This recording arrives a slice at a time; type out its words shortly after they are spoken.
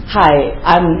Hi,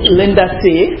 I'm Linda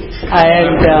C.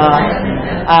 And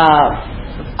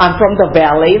I'm from the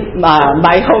Valley.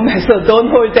 My home, so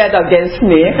don't hold that against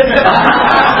me.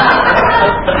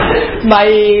 My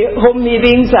home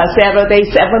meetings are Saturday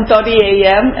 7:30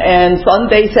 a.m. and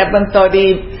Sunday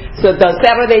 7:30. So the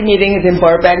Saturday meeting is in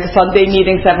Burbank. Sunday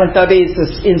meeting 7:30 is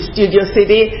in Studio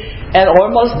City. And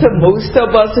almost most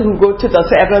of us who go to the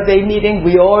Saturday meeting,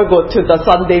 we all go to the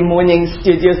Sunday morning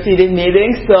Studio City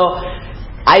meeting. So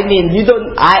I mean,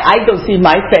 I don't see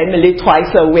my family twice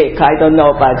a week. I don't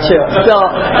know about you. So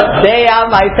they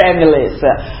are my families.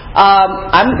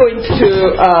 I'm going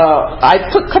to, I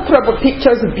took a couple of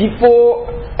pictures before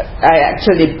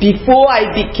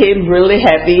I became really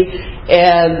heavy.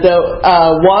 And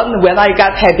one, when I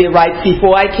got heavy right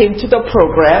before I came to the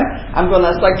program. I'm going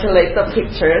to circulate the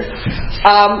pictures.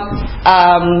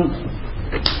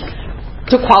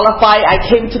 To qualify, I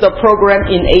came to the program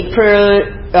in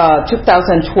April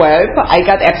 2012. I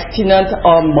got abstinent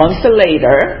a month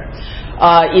later,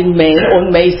 on May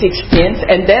 16th,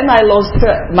 and then I lost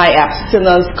my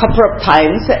abstinence a couple of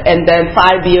times, and then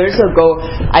 5 years ago,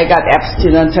 I got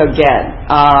abstinent again.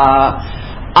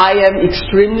 I am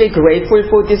extremely grateful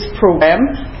for this program.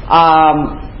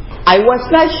 I was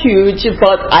not huge,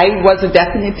 but I was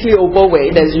definitely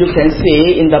overweight, as you can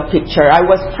see in the picture. I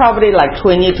was probably like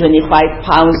 25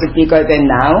 pounds bigger than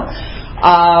now.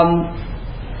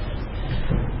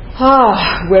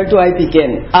 Where do I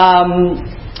begin?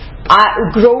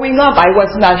 Growing up, I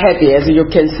was not happy, as you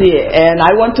can see, and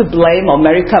I want to blame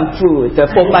American food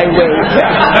for my weight.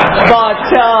 But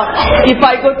if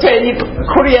I go to any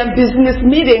Korean business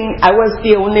meeting, I was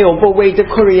the only overweight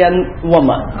Korean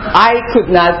woman. I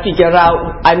could not figure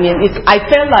out, I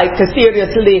felt like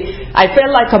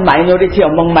a minority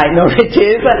among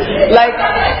minorities. Like,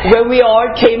 when we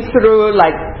all came through,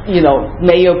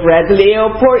 Mayor Bradley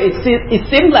Airport, it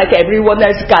seemed like everyone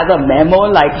else got a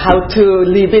memo, like how to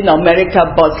live in America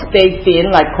but stay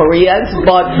thin like Koreans,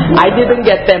 but I didn't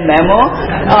get that memo.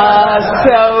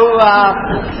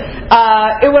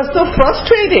 It was so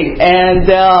frustrating, and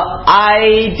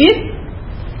I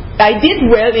did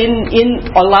well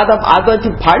in a lot of other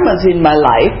departments in my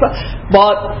life,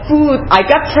 but food, I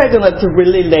got pregnant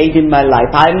really late in my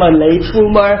life. I'm a late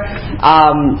bloomer.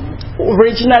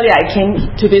 Originally, I came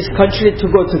to this country to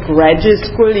go to graduate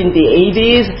school in the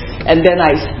 80s, and then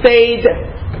I stayed,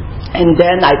 and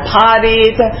then I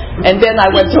partied, and then I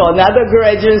went to another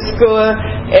graduate school,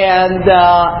 and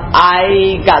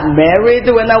I got married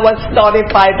when I was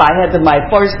 35. I had my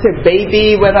first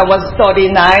baby when I was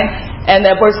 39, and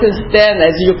ever since then,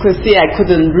 as you could see, I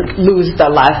couldn't lose the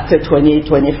last 25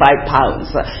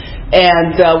 pounds.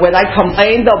 And when I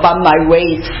complained about my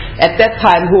weight, at that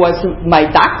time, my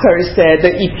doctor said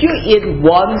that if you eat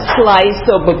one slice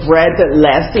of bread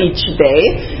less each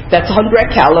day, that's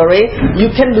 100 calories, you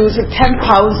can lose 10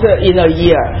 pounds in a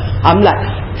year. I'm like,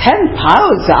 10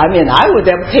 pounds? I would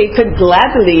have taken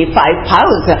gladly 5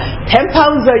 pounds. 10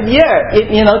 pounds a year,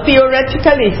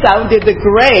 theoretically sounded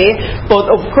great, but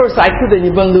of course I couldn't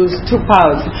even lose 2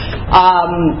 pounds.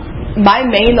 My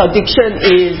main addiction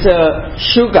is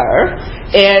sugar,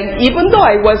 and even though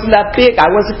I was not big, I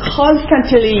was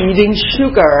constantly eating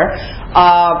sugar.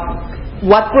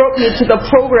 What brought me to the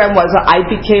program was I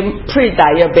became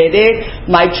pre-diabetic.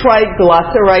 My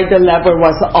triglyceride level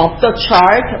was off the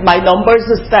chart. My numbers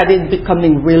started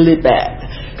becoming really bad.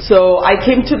 So I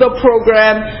came to the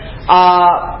program.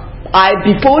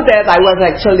 Before that, I was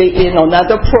actually in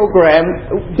another program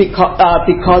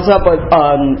because of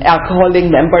an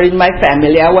alcoholic member in my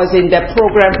family. I was in that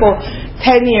program for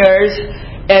 10 years,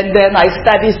 and then I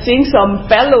started seeing some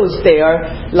fellows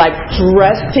there, like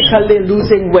drastically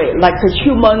losing weight, like a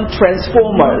human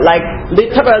transformer, like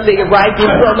literally right in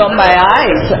front of my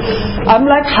eyes. I'm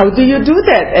like, how do you do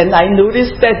that? And I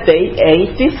noticed that they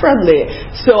ate differently.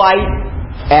 So I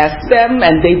asked them,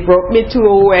 and they brought me to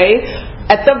OA.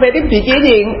 At the very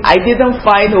beginning, I didn't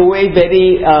find OA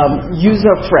very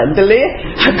user-friendly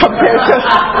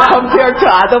compared to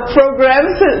other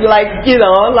programs. Like you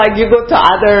go to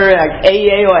other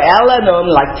AA or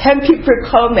Al-Anon, 10 people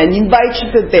come and invite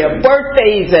you to their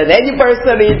birthdays and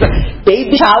anniversaries,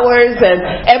 baby showers,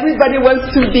 and everybody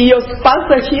wants to be your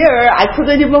sponsor. Here, I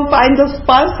couldn't even find a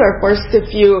sponsor first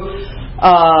few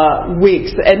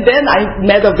weeks. And then I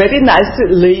met a very nice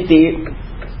lady,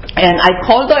 and I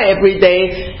called her every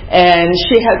day, and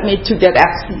she helped me to get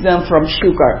abstinent from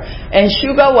sugar. And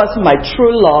sugar was my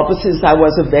true love since I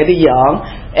was very young,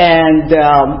 and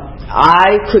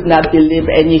I could not believe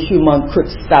any human could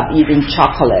stop eating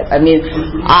chocolate.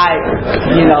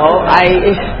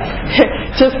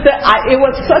 It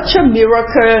was such a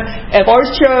miracle. And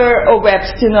first year of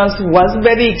abstinence was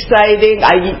very exciting.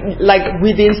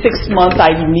 Within 6 months,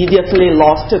 I immediately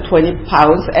lost 20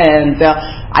 pounds, and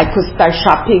I could start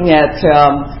shopping at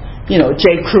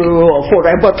J. Crew or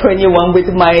Forever 21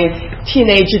 with my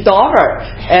teenage daughter.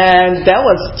 And that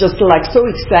was just so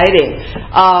exciting.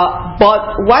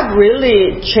 But what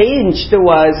really changed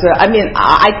was, I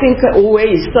think OA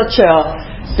is such a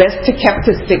best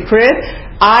kept secret.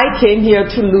 I came here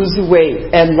to lose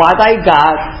weight, and what I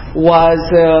got was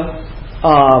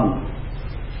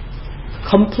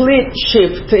complete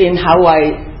shift in how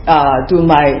I do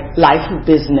my life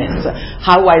business,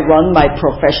 how I run my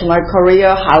professional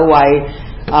career, how I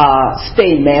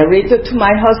stay married to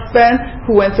my husband,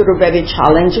 who went through a very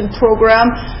challenging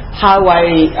program, how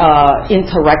I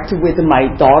interact with my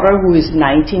daughter, who is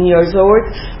 19 years old.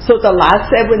 So the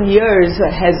last 7 years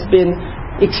has been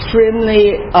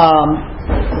extremely,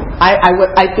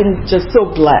 I've been just so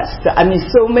blessed.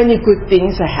 So many good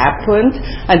things happened,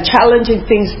 and challenging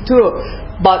things too.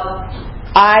 But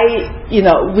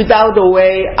without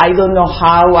OA, I don't know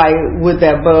how I would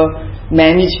ever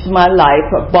managed my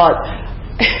life. But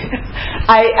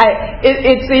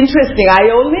it's interesting.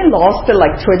 I only lost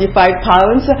 25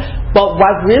 pounds, but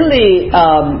what really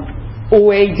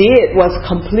OA did was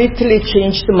completely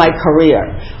changed my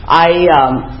career.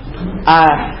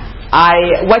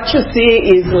 What you see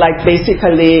is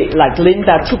basically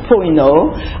Linda 2.0.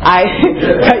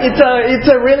 It's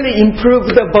a really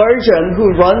improved version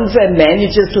who runs and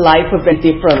manages life very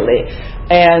differently.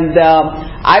 And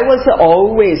I was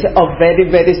always a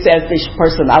very, very selfish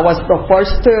person. I was the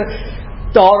first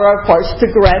daughter, first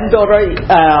granddaughter,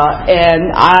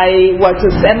 and I was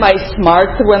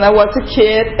semi-smart when I was a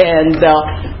kid, and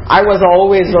I was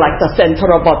always the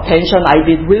center of attention. I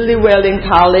did really well in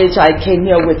college. I came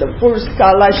here with a full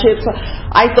scholarship.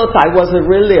 I thought I was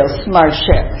really a smart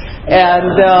chef.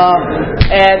 And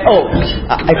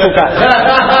I forgot.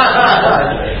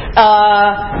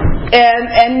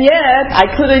 And yet I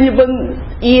couldn't even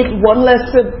eat one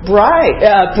less bread.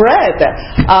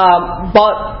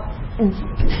 But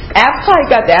after I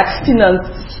got abstinent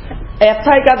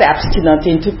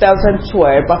in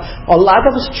 2012, a lot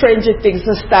of strange things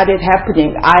started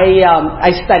happening.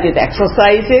 I started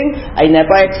exercising. I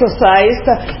never exercised.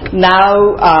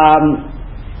 Now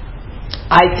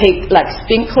I take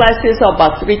spin classes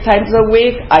about 3 times a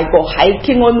week. I go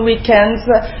hiking on weekends.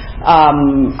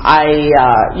 I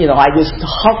used to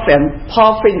huff and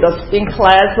puff in the spin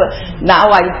class. Now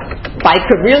I bike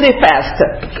really faster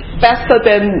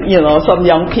than some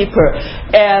young people.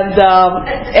 And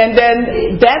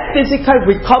then that physical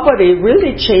recovery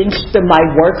really changed my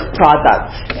work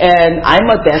product. And I'm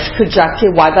a desk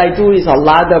jockey. What I do is a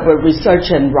lot of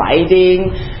research and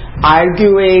writing,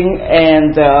 arguing,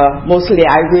 and mostly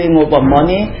arguing over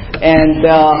money, and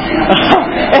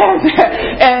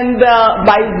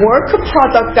my work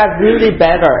product got really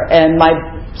better. And my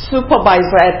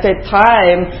supervisor at that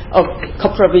time, a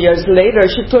couple of years later,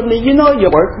 she told me,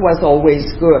 your work was always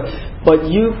good, but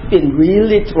you've been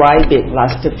really thriving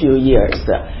last few years.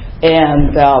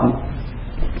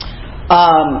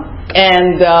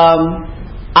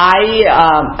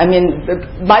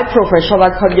 My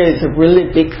professional career is a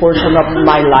really big portion of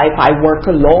my life. I work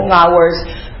long hours.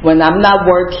 When I'm not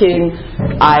working,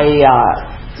 I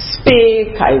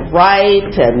speak, I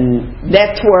write, and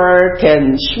network,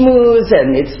 and schmooze,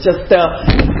 and it's just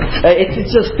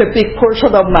a big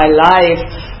portion of my life.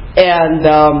 And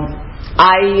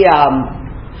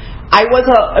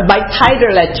my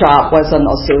title at job was an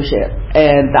associate,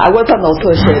 and I was an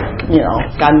associate,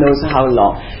 God knows how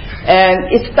long. And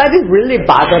it started really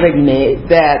bothering me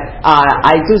that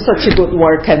I do such a good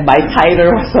work and my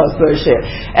title was associate.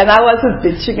 And I was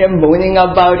bitching and moaning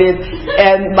about it.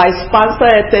 And my sponsor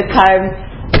at that time,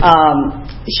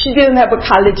 she didn't have a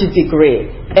college degree.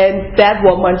 And that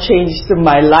woman changed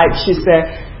my life. She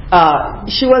said,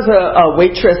 she was a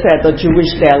waitress at a Jewish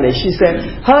deli. She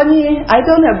said, honey, I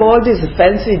don't have all these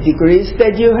fancy degrees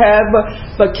that you have,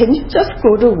 but can you just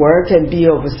go to work and be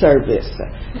of service?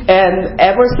 And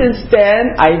ever since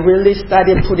then, I really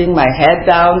started putting my head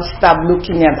down, stopped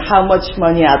looking at how much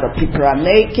money other people are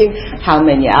making, how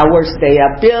many hours they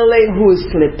are billing, who is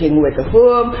sleeping with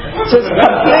whom, just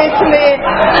completely,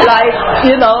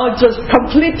 just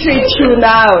completely tune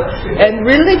out, and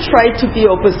really try to be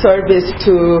of service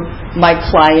to my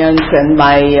clients and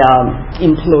my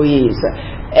employees.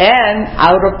 And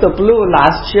out of the blue,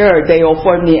 last year, they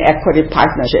offered me equity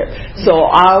partnership.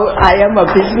 So I am a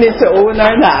business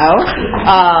owner now.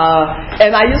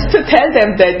 And I used to tell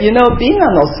them that, being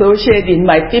an associate in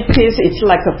my 50s, it's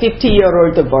like a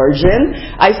 50-year-old version.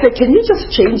 I said, can you just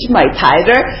change my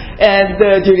title? And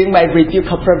during my review a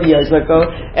couple of years ago,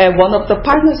 and one of the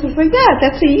partners was like, yeah,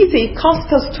 that's easy. It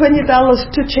costs us $20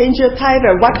 to change your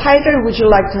title. What title would you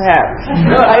like to have?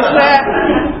 I said,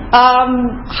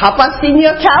 how about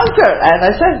senior counselor? And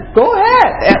I said, go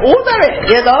ahead and order it,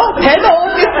 head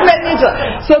office manager.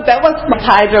 So that was my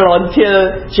title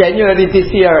until January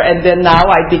this year. And then now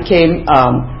I became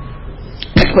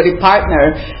equity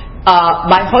partner.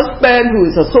 My husband, who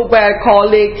is a software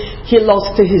colleague, he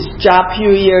lost his job a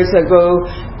few years ago.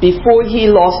 Before he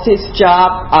lost his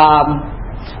job,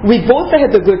 we both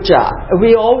had a good job.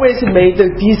 We always made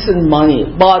decent money,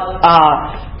 but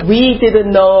we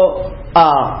didn't know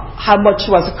how much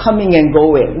was coming and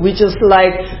going. We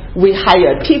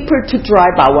hired people to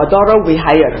drive our daughter. We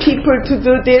hired people to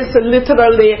do this.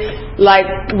 Literally,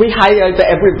 we hired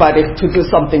everybody to do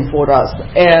something for us.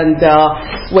 And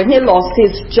when he lost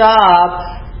his job,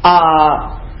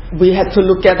 we had to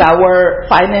look at our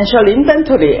financial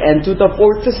inventory and do the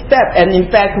fourth step. And in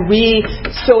fact, we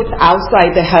sought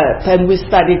outside help, and we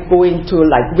started going to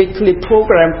weekly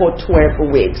program for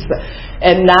 12 weeks.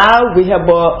 And now we have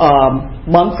a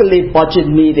monthly budget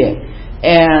meeting,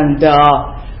 and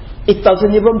it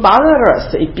doesn't even bother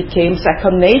us. It became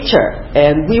second nature,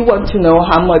 and we want to know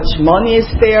how much money is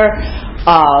there,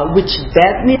 which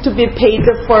debt need to be paid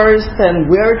first, and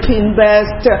where to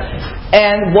invest.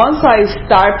 And once I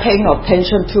start paying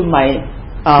attention to my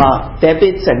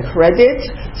debits and credits,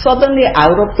 suddenly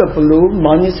out of the blue,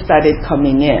 money started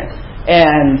coming in.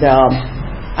 And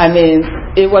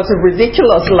it was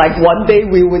ridiculous. One day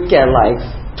we would get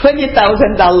 $20,000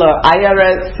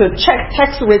 IRS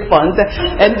tax refund,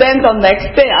 and then the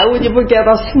next day I would even get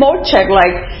a small check.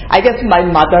 I guess my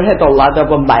mother had a lot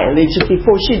of mileage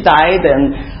before she died,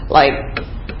 and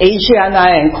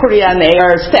Asiana and Korean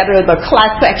Air settled the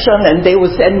class action, and they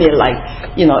would send me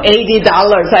 $80.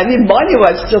 Money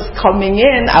was just coming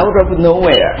in out of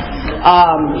nowhere.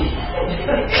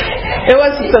 It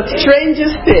was the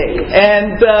strangest thing.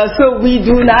 And so we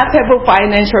do not have a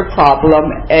financial problem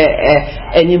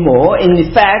anymore. In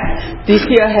fact, this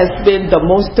year has been the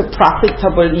most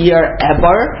profitable year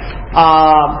ever.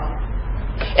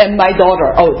 And my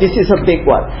daughter, this is a big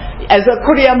one. As a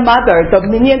Korean mother, the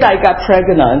minute I got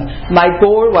pregnant, my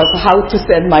goal was how to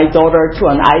send my daughter to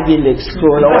an Ivy League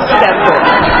school or Stanford.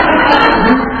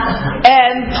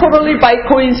 And totally by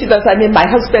coincidence, my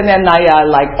husband and I are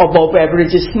above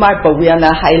average smart, but we are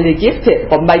not highly gifted.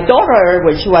 But my daughter,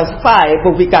 when she was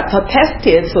 5, we got her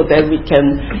tested so that we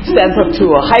can send her to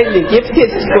a highly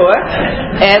gifted school.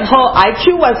 And her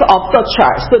IQ was off the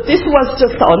charts. So this was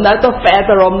just another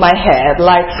feather on my head.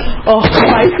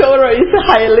 My daughter is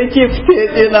highly gifted,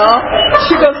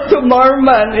 She goes to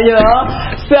Mormon,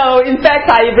 So in fact,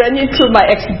 I ran into my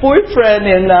ex-boyfriend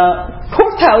in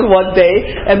courthouse one day,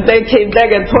 and then came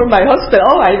back and told my husband,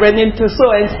 I ran into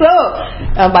so-and-so,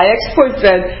 my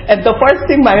ex-boyfriend. And the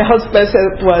first thing my husband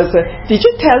said was, did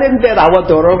you tell him that our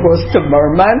daughter goes to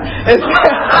Mormon?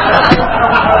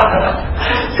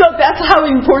 So that's how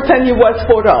important it was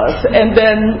for us. And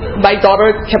then my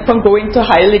daughter kept on going to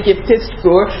highly gifted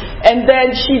school, and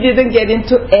then she didn't get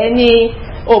into any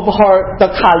of the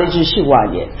colleges she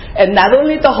wanted. And not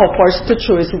only her first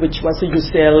choice, which was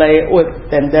UCLA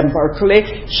and then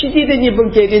Berkeley, she didn't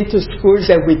even get into schools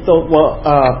that we thought were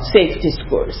safety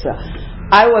schools.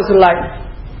 I was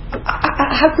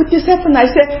how could this happen?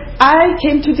 I said, I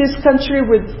came to this country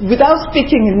without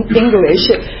speaking English,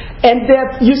 and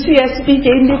the UCSB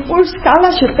gave me full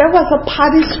scholarship. That was a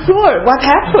party school. What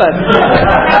happened?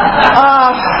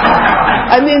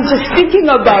 Just thinking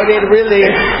about it, really,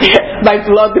 my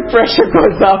blood pressure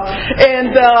goes up.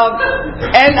 And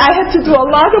I had to do a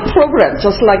lot of programs,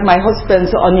 just like my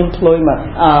husband's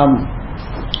unemployment.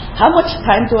 How much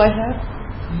time do I have?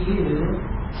 You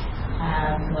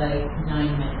have 9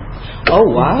 minutes. Oh,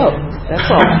 wow.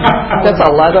 That's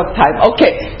a lot of time.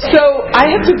 Okay, so I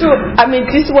have to do,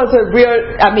 this was a real,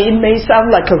 it may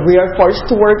sound like a real first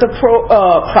world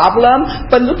problem,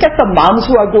 but look at the moms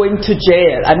who are going to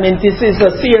jail. This is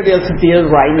a serious deal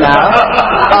right now.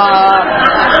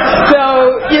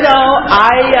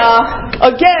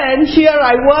 Again, here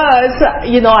I was,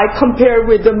 I compare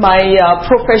with my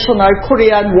professional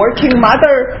Korean working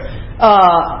mother,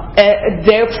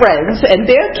 their friends and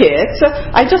their kids.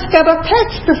 I just got a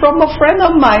text from a friend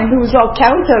of mine who's an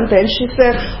accountant, and she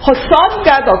said her son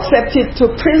got accepted to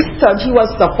Princeton. He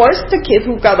was the first kid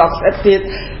who got accepted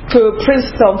to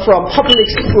Princeton from public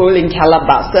school in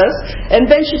Calabasas. And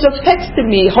then she just texted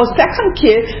me. Her second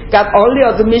kid got early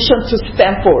admission to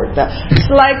Stanford. It's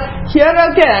like, here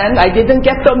again, I didn't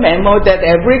get the memo that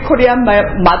every Korean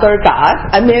mother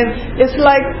got. I mean, it's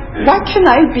like, why can't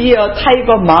I be a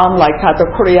tiger mom like other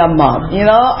Korean mom? You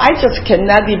know, I just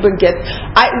cannot even get.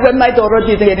 When my daughter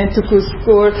didn't get into good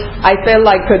school, I felt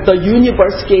like the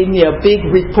universe gave me a big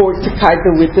report card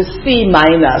with a C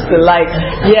minus. Like,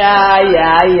 yeah,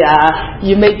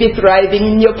 you may be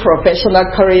thriving in your professional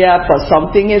career, but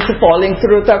something is falling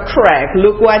through the crack.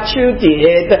 Look what you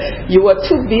did. You were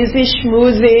too busy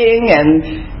schmoozing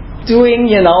and doing,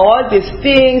 all these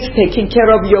things, taking care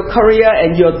of your career,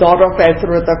 and your daughter fell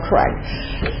through the crack.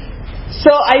 So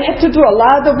I had to do a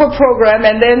lot of a program,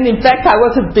 and then, in fact, I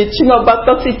was bitching about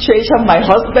the situation, my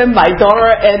husband, my daughter,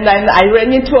 and then I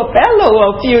ran into a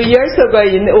fellow a few years ago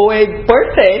in OA's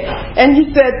birthday, and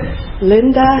he said,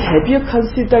 Linda, have you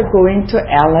considered going to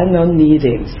Al-Anon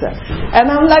meetings?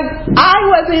 And I'm like, I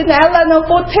was in Al-Anon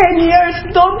for 10 years.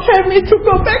 Don't tell me to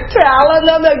go back to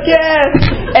Al-Anon again.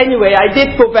 Anyway, I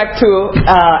did go back to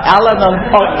Al-Anon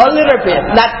a little bit,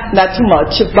 not too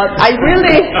much, but I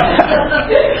really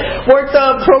worked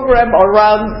the program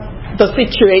around the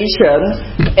situation,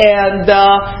 and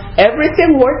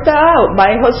everything worked out.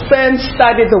 My husband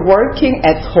started working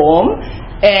at home,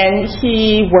 and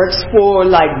he works for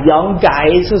young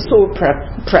guys, so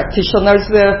practitioners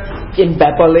in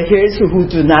Beverly Hills who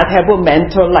do not have a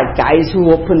mentor, like guys who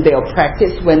open their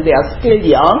practice when they are still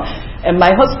young. And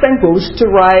my husband goes to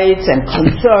rides and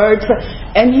concerts,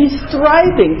 and he's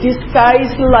thriving. These guys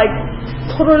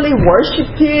totally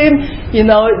worship him.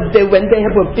 When they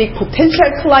have a big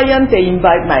potential client, they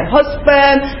invite my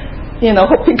husband,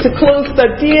 hoping to close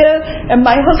the deal. And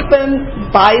my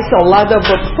husband buys a lot of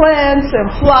plants and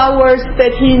flowers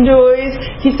that he enjoys.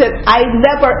 He said, I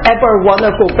never ever want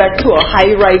to go back to a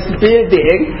high-rise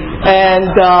building.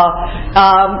 And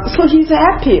so he's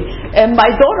happy. And my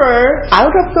daughter,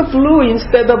 out of the blue,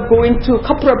 instead of going to a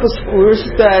couple of schools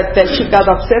that she got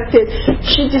accepted,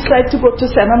 she decided to go to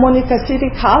Santa Monica City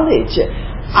College.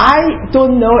 I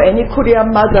don't know any Korean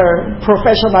mother,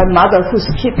 professional mother, whose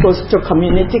kid goes to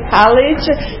community college.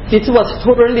 This was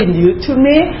totally new to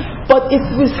me, but it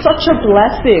was such a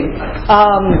blessing.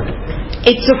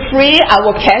 It's free.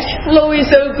 Our cash flow is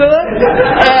so good,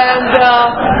 and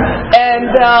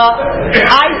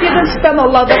I didn't spend a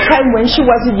lot of time when she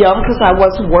was young because I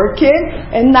was working.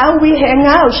 And now we hang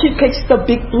out. She takes the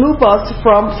big blue bus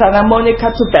from Santa Monica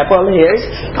to Beverly Hills.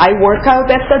 I work out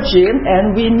at the gym,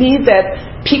 and we meet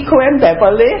at Pico and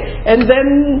Beverly, and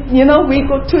then we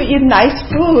go to eat nice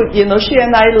food. She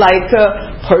and I like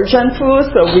Persian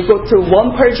food, so we go to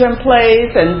one Persian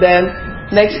place, and then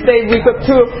next day we go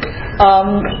to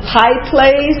Thai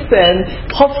place,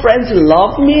 and her friends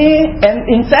love me. And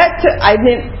in fact,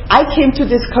 I came to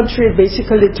this country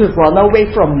basically to run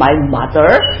away from my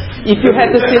mother. If you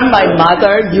had seen my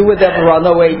mother, you would have run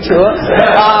away too.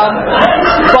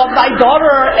 But my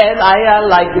daughter and I are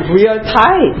real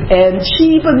tight, and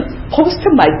she even posts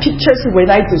my pictures when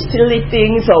I do silly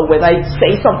things or when I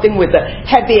say something with a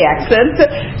heavy accent.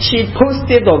 She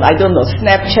posted on,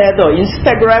 Snapchat or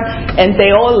Instagram, and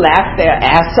they all laugh their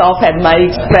ass off at my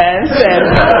expense.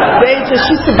 And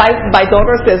my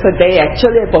daughter says that they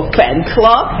actually have a fan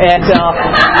club, and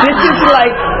this is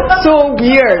so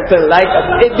weird.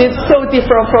 It is so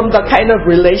different from the kind of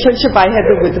relationship I had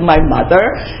with my mother.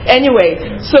 Anyway,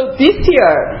 so this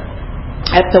year,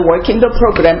 after working the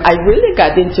program, I really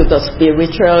got into the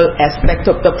spiritual aspect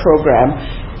of the program,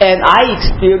 and I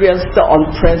experienced the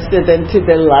unprecedented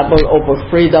level of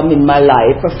freedom in my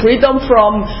life. Freedom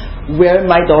from where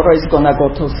my daughter is going to go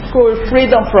to school,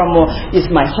 freedom from is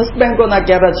my husband going to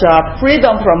get a job,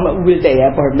 freedom from will they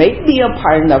ever make me a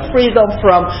partner, freedom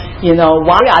from,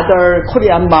 why other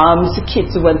Korean moms'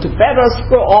 kids went to better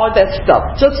school, all that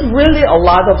stuff. Just really a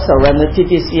lot of serenity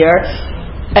this year.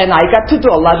 And I got to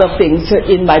do a lot of things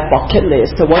in my bucket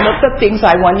list. One of the things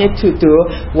I wanted to do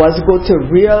was go to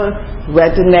real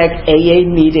redneck AA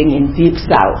meeting in Deep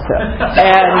South.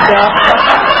 And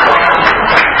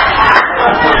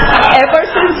ever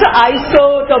since I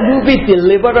saw the movie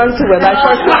Deliverance when I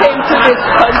first came to this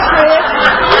country,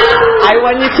 I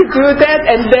wanted to do that.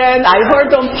 And then I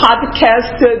heard on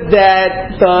podcast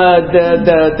that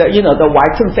the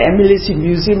Walton Family's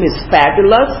Museum is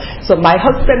fabulous. So my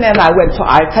husband and I went to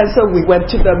Arkansas. We went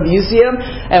to the museum,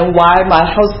 and while my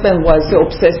husband was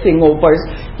obsessing over,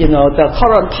 the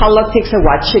current politics,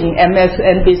 watching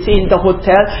MSNBC in the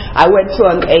hotel. I went to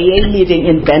an AA meeting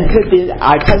in Bentonville,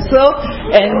 Arkansas,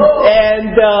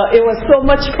 and it was so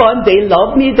much fun. They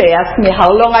loved me. They asked me how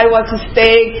long I was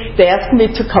staying. They asked me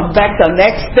to come back the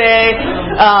next day.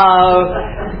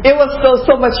 It was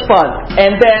so much fun.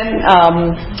 And then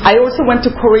I also went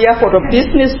to Korea for a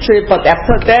business trip, but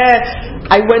after that,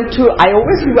 I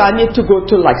always wanted to go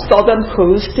to like southern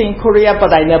coast in Korea,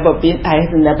 but I had never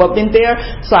been there.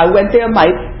 So I went there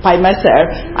by myself.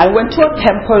 I went to a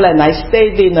temple and I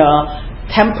stayed in a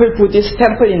Buddhist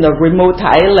temple in a remote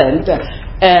island.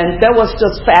 And that was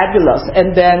just fabulous.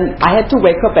 And then I had to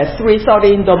wake up at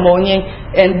 3:30 in the morning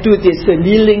and do this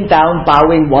kneeling down,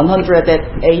 bowing 108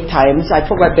 times. I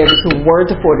forgot there is a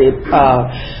word for it.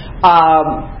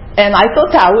 And I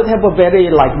thought I would have a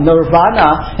very like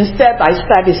nirvana. Instead, I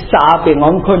started sobbing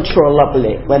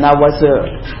uncontrollably when I was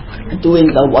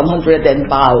doing the 100 and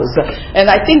bows.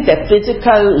 And I think that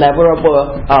physical level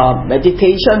of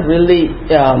meditation really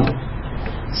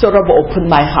sort of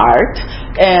opened my heart.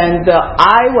 And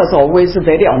I was always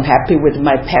very unhappy with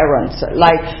my parents.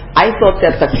 Like, I thought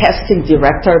that the casting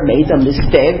director made a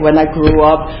mistake when I grew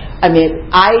up. I mean,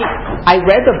 I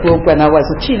read a book when I was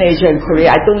a teenager in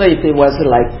Korea. I don't know if it was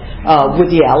like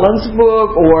Woody Allen's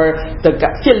book or the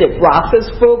Philip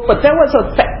Roth's book, but there was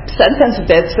a sentence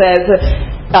that says,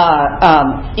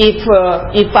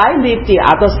 if I live the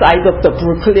other side of the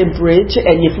Brooklyn Bridge,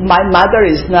 and if my mother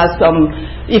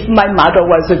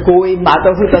was a goy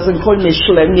mother who doesn't call me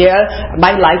Schlemiel,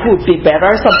 my life would be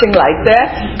better, something like that.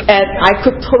 And I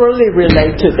could totally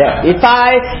relate to that. If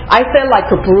I felt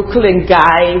like a Brooklyn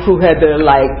guy who had a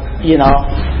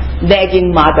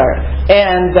nagging mother,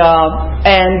 and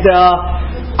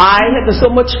I had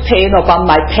so much pain about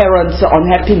my parents'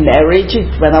 unhappy marriage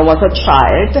when I was a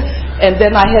child. And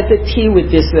then I had the tea with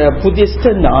this Buddhist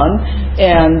nun,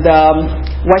 and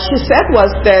what she said was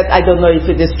that, I don't know if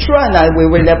it is true, and we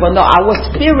will never know, our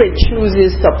spirit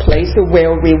chooses the place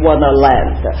where we want to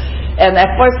land. And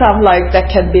at first I'm like, that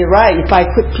can be right. If I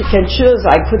could pick and choose,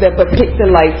 I could have picked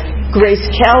like Grace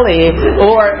Kelly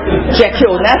or Jackie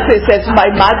Onassis as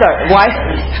my mother. Why?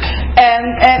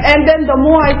 And then the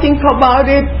more I think about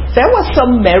it, there was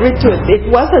some merit to it.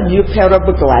 It was a new pair of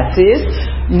glasses.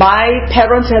 My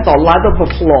parents had a lot of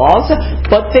flaws,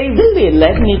 but they really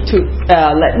let me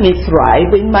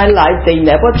thrive in my life. They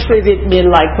never treated me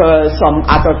like some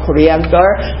other Korean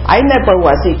girl. I never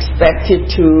was expected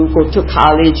to go to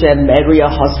college and marry a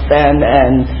husband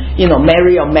and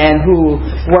marry a man who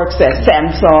works at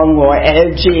Samsung or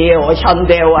LG or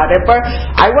Hyundai or whatever.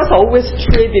 I was always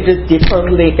treated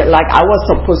differently, like I was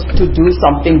supposed to do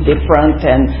something different.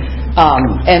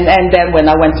 And then when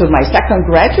I went to my second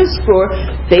graduate school,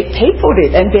 they paid for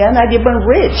it, and they're not even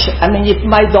rich. I mean, if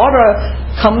my daughter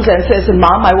comes and says,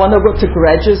 "Mom, I want to go to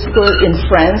graduate school in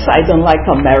France. I don't like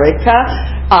America,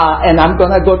 and I'm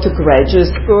going to go to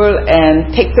graduate school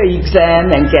and take the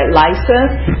exam and get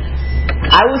licensed,"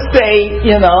 I would say,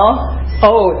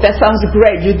 oh, that sounds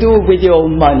great. You do it with your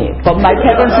own money. But my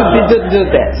parents didn't do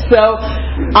that. So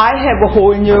I have a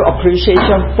whole new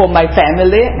appreciation for my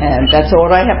family, and that's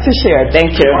all I have to share.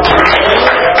 Thank you.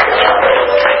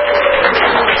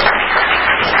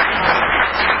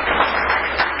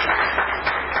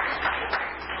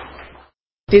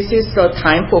 This is the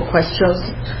time for questions.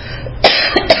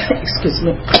 Excuse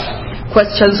me.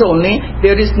 Questions only.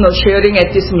 There is no sharing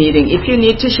at this meeting. If you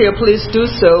need to share, please do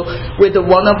so with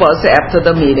one of us after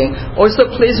the meeting.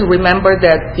 Also, please remember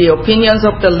that the opinions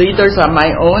of the leaders are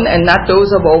my own and not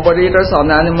those of Overeaters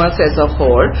Anonymous as a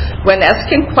whole. When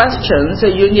asking questions,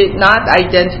 you need not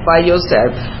identify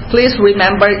yourself. Please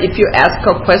remember, if you ask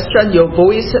a question, your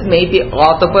voice may be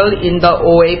audible in the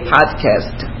OA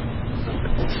podcast.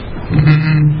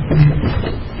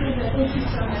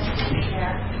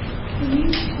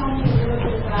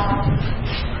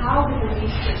 How the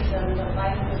belief system that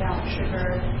life without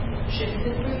sugar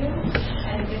shifted for you,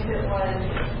 and if it was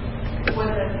it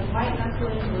white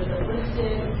knuckling, was it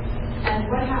listed,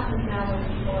 and what happens now when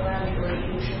people around you are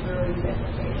eating sugar or you get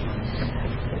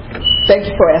Thank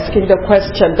you for asking the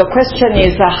question. The question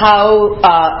is how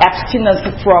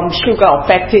abstinence from sugar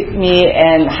affected me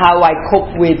and how I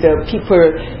cope with people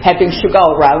having sugar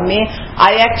around me.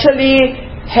 I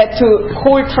actually had to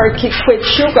cold turkey quit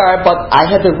sugar, but I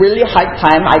had a really hard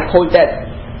time. I called that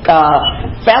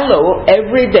fellow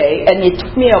every day, and it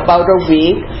took me about a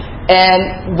week.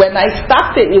 And when I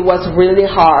stopped it, it was really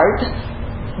hard.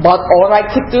 But all I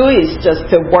could do is just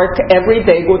to work every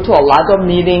day, go to a lot of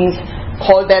meetings,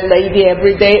 call that lady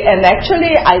every day. And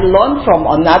actually, I learned from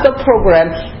another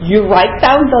program, you write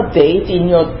down the date in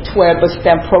your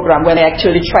 12-step program. When I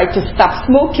actually tried to stop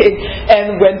smoking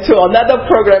and went to another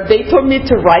program, they told me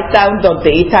to write down the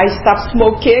date I stopped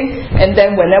smoking. And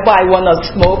then whenever I want to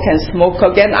smoke and smoke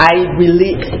again, I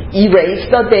really erase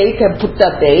the date and put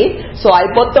the date. So I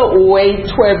bought the OA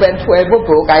 12 and 12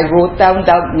 book. I wrote down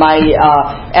my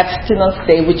abstinence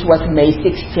day, which was May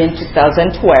 16,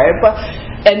 2012.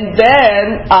 And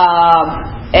then,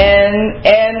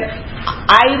 and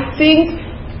I think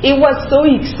it was so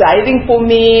exciting for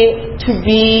me to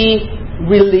be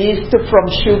released from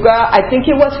sugar. I think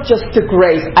it was just a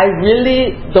grace. I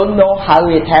really don't know how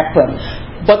it happened.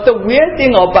 But the weird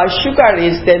thing about sugar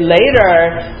is that later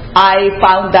I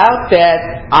found out that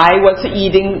I was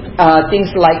eating things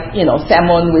like,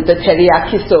 salmon with the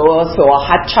teriyaki sauce or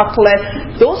hot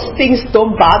chocolate. Those things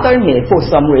don't bother me for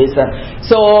some reason.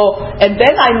 So, and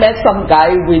then I met some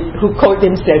guy who called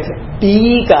himself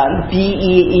vegan,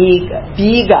 B-E-E,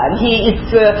 vegan.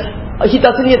 He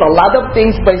doesn't eat a lot of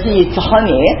things, but he eats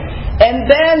honey. And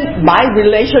then my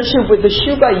relationship with the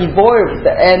sugar evolved,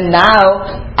 and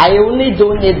now I only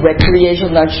don't need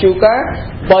recreational sugar,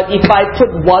 but if I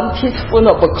put 1 teaspoon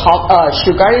of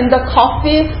sugar in the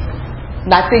coffee,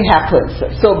 nothing happens.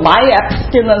 So my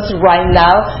abstinence right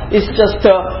now is just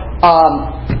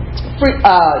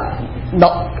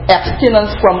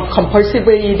abstinence from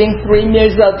compulsively eating 3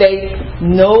 meals a day,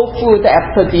 no food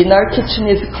after dinner, kitchen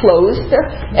is closed,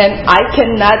 and I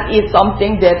cannot eat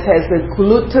something that has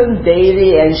gluten,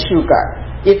 dairy, and sugar.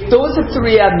 If those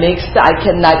 3 are mixed, I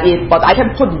cannot eat, but I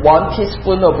can put 1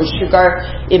 teaspoon of sugar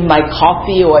in my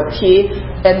coffee or tea,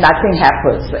 and nothing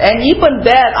happens. And even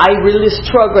that, I really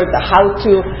struggled how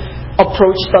to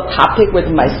approach the topic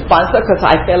with my sponsor, because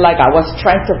I felt like I was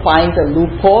trying to find a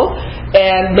loophole,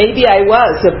 and maybe I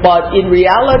was, but in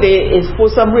reality, it's for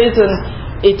some reason,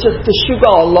 it's just the sugar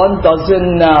alone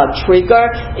doesn't trigger.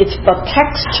 It's the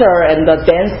texture and the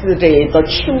density, the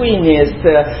chewiness,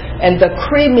 and the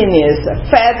creaminess,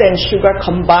 fat and sugar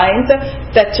combined,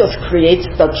 that just creates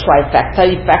the trifecta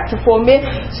effect for me.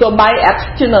 So my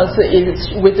abstinence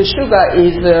with the sugar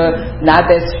is not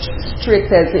as strict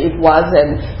as it was,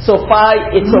 and so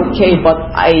far it's okay, but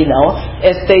I know,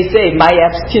 as they say, my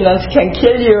abstinence can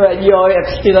kill you and your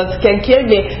abstinence can kill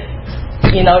me.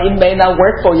 It may not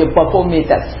work for you, but for me,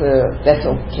 that's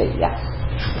okay, yeah.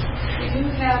 Do you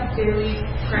have daily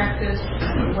practice?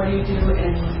 What do you do?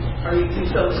 And are you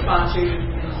still sponsored?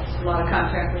 A lot of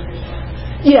contact with your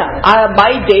sponsor? Yeah,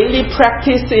 my daily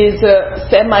practice is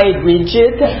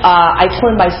semi-rigid. I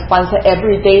call my sponsor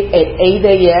every day at 8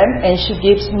 a.m. and she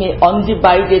gives me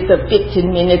undivided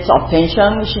 15 minutes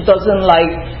attention. She doesn't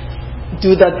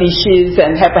do the dishes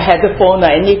and have a headphone or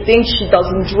anything. She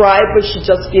doesn't drive, but she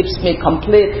just gives me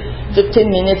complete 15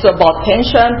 minutes of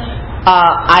attention.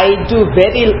 I do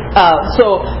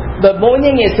so the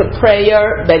morning is a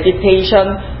prayer,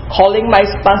 meditation, calling my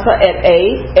sponsor at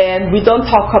 8, and we don't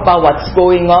talk about what's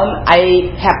going on. I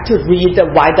have to read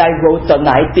what I wrote the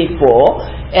night before,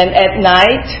 and at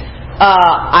night,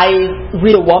 I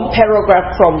read 1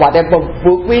 paragraph from whatever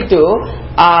book we do.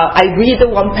 I read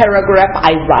 1 paragraph,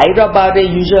 I write about it,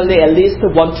 usually at least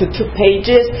 1 to 2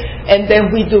 pages, and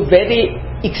then we do very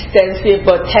extensive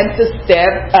 10th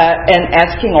step and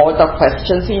asking all the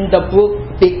questions in the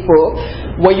big book.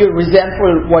 Were you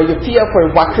resentful? Were you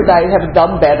fearful? What could I have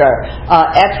done better?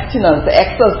 Abstinence,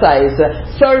 exercise,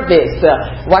 service.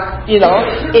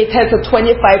 It has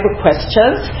 25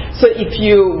 questions. So if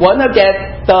you want to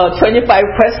get the 25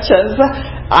 questions,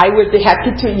 I would be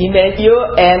happy to email you,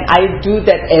 and I do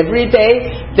that every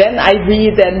day. Then I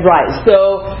read and write.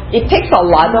 So it takes a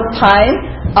lot of time,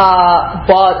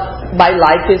 but my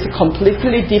life is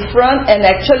completely different. And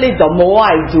actually, the more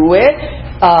I do it,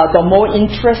 the more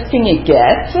interesting it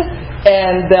gets.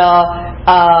 And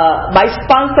my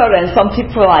sponsor and some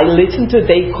people I listen to,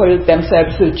 they call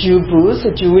themselves Jew-Bus,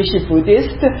 Jewish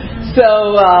Buddhist.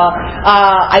 So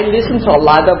I listen to a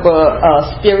lot of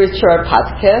spiritual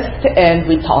podcasts, and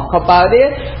we talk about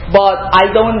it. But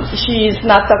she's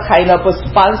not the kind of a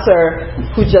sponsor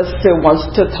who just wants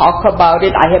to talk about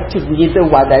it. I have to read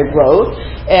what I wrote.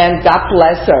 And God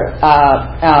bless her.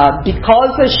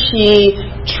 Because she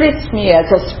treats me as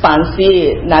a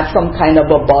sponsee, not some kind of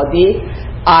a body,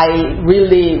 I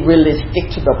really, really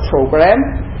stick to the program.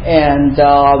 And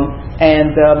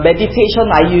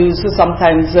meditation, I use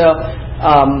sometimes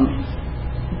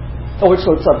all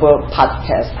sorts of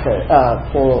podcasts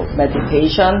for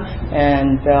meditation,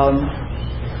 and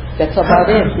that's about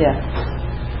it. Yeah.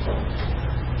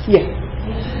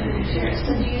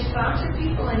 So do you sponsor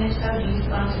people, and if so, do you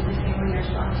sponsor the same way you're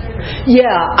sponsored?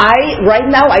 Yeah, right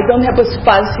now I don't have a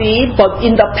sponsee, but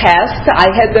in the past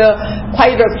I had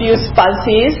quite a few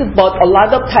sponsees. But a lot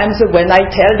of times when I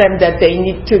tell them that they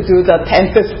need to do the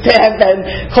 10th step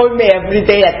and call me every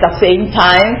day at the same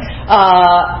time,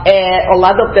 and a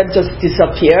lot of them just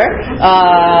disappear.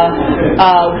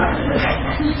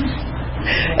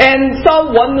 And so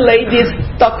one lady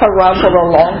stuck around for a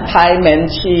long time, and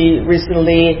she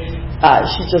recently.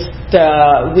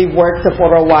 We worked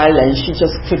for a while and she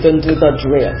just couldn't do the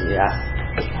drill, yeah.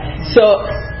 So,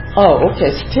 okay,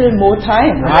 still more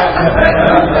time, right?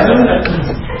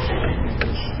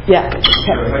 Yeah.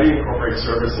 How do you incorporate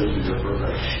service into your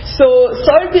program? So,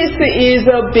 service is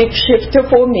a big shift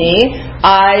for me.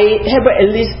 I have at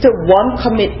least one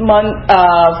commitment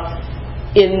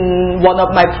in one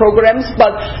of my programs,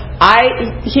 but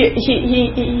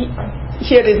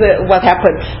here is what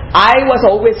happened. I was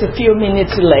always a few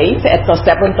minutes late at the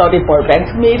 7:30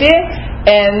 Burbank meeting,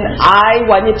 and I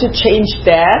wanted to change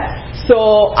that.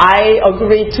 So I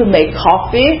agreed to make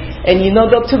coffee, and in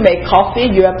order to make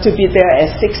coffee, you have to be there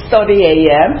at 6:30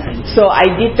 a.m. So I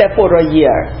did that for a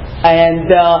year. And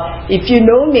if you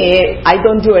know me, I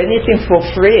don't do anything for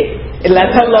free.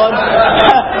 Let alone,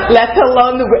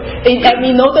 and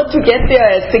in order to get there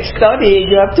at 6:30,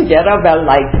 you have to get up at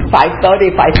like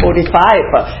 5:30,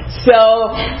 5:45.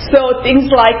 So things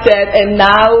like that. And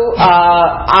now,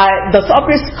 the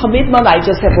service commitment, I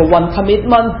just have one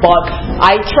commitment, but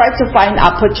I try to find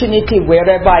opportunity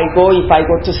wherever I go. If I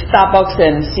go to Starbucks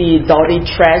and see dirty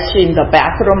trash in the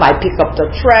bathroom, I pick up the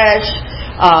trash.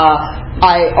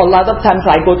 A lot of times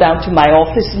I go down to my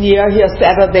office near here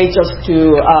Saturday just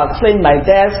to clean my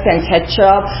desk and catch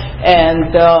up,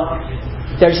 and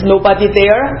there's nobody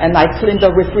there, and I clean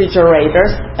the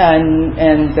refrigerators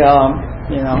and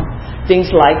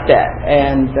things like that,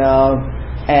 and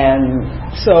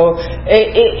so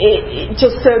it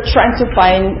just trying to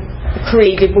find a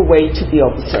creative way to be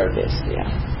of service.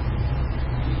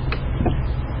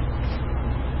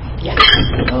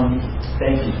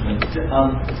 Thank you.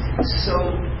 So,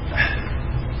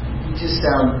 you just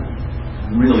sound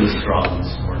really strong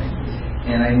this morning.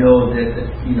 And I know that,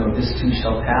 this too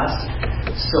shall pass.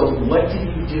 So, what do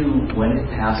you do when it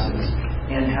passes?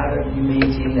 And how do you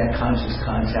maintain that conscious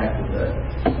contact with it?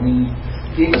 You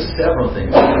gave us several things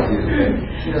to do.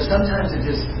 But, sometimes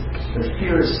the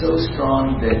fear is so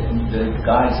strong that the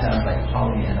God sounds like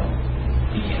Pollyanna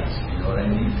BS. You know what I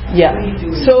mean? Yeah. What do you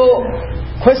do So,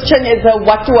 question is,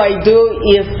 what do I do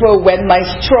if when my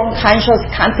strong conscious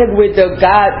contact with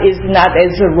God is not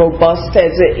as robust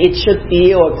as it should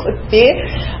be or could be?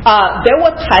 There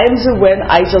were times when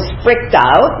I just freaked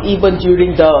out, even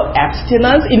during the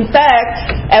abstinence. In fact,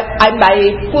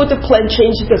 my food plan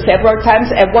changed several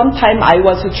times. At one time, I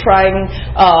was trying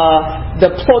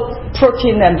the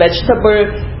protein and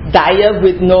vegetable diet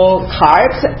with no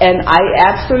carbs, and I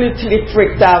absolutely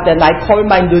freaked out, and I called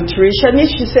my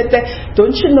nutritionist. She said that,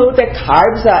 don't you know that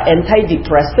carbs are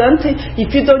antidepressant?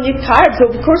 If you don't eat carbs,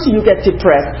 of course you get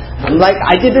depressed. I'm like,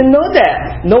 I didn't know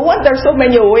that. No wonder so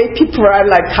many OA people are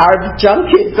like carb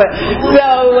junkies. But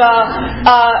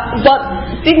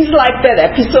things like that,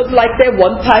 episodes like that.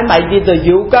 One time I did the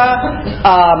yoga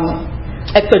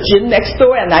at the gym next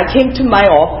door, and I came to my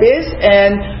office,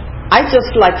 and I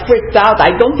just freaked out.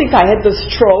 I don't think I had the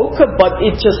stroke, but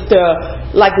it just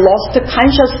lost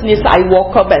consciousness. I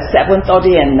woke up at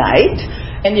 7:30 at night,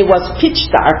 and it was pitch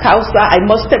dark outside. I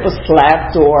must have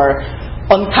slept or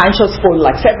unconscious for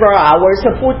several hours.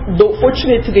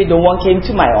 Fortunately, no one came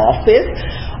to my office.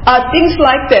 Things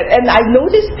like that. And I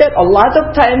noticed that a lot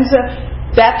of times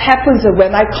that happens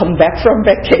when I come back from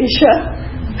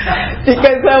vacation.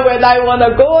 Because when I want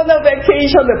to go on a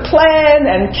vacation, plan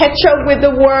and catch up with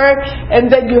the work, and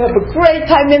then you have a great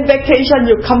time in vacation,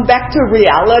 you come back to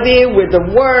reality with the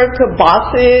work,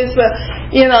 bosses,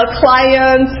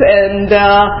 clients, and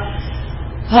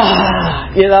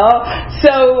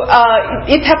So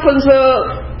it happens,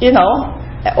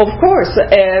 of course,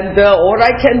 and all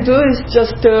I can do is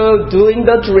just doing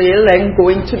the drill and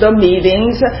going to the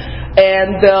meetings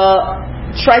and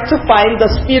try to find the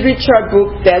spiritual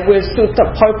book that will suit the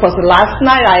purpose. Last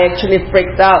night I actually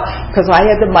freaked out because I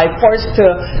had my first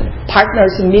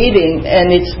partners meeting, and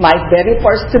it's my very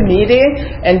first meeting,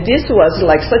 and this was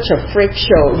such a freak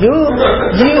show.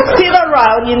 You sit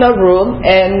around in a room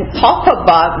and talk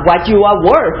about what you are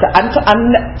worth.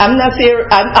 I'm not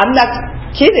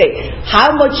kidding.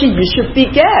 How much you should be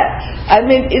get? I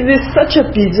mean, it is such a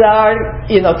bizarre,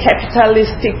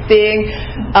 capitalistic thing,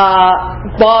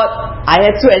 but I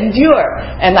had to endure,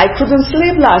 and I couldn't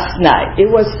sleep last night. It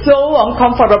was so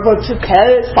uncomfortable to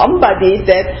tell somebody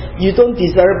that you don't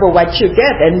deserve what you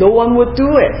get, and no one would do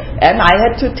it. And I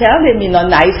had to tell him in a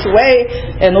nice way,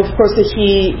 and of course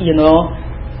he,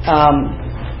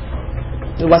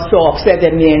 was so upset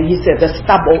at me, and he said,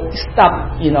 stop,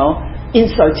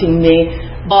 insulting me.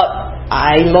 But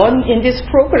I learned in this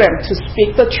program to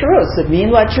speak the truth.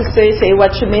 Mean what you say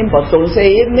what you mean, but don't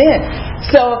say it mean.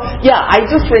 So, yeah, I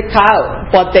do freak out,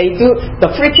 but they do,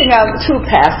 the freaking out too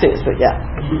passes, yeah.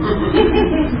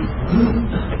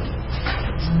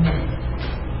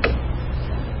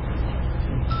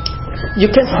 You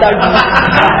can start,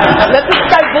 let's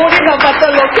start voting about the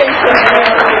location.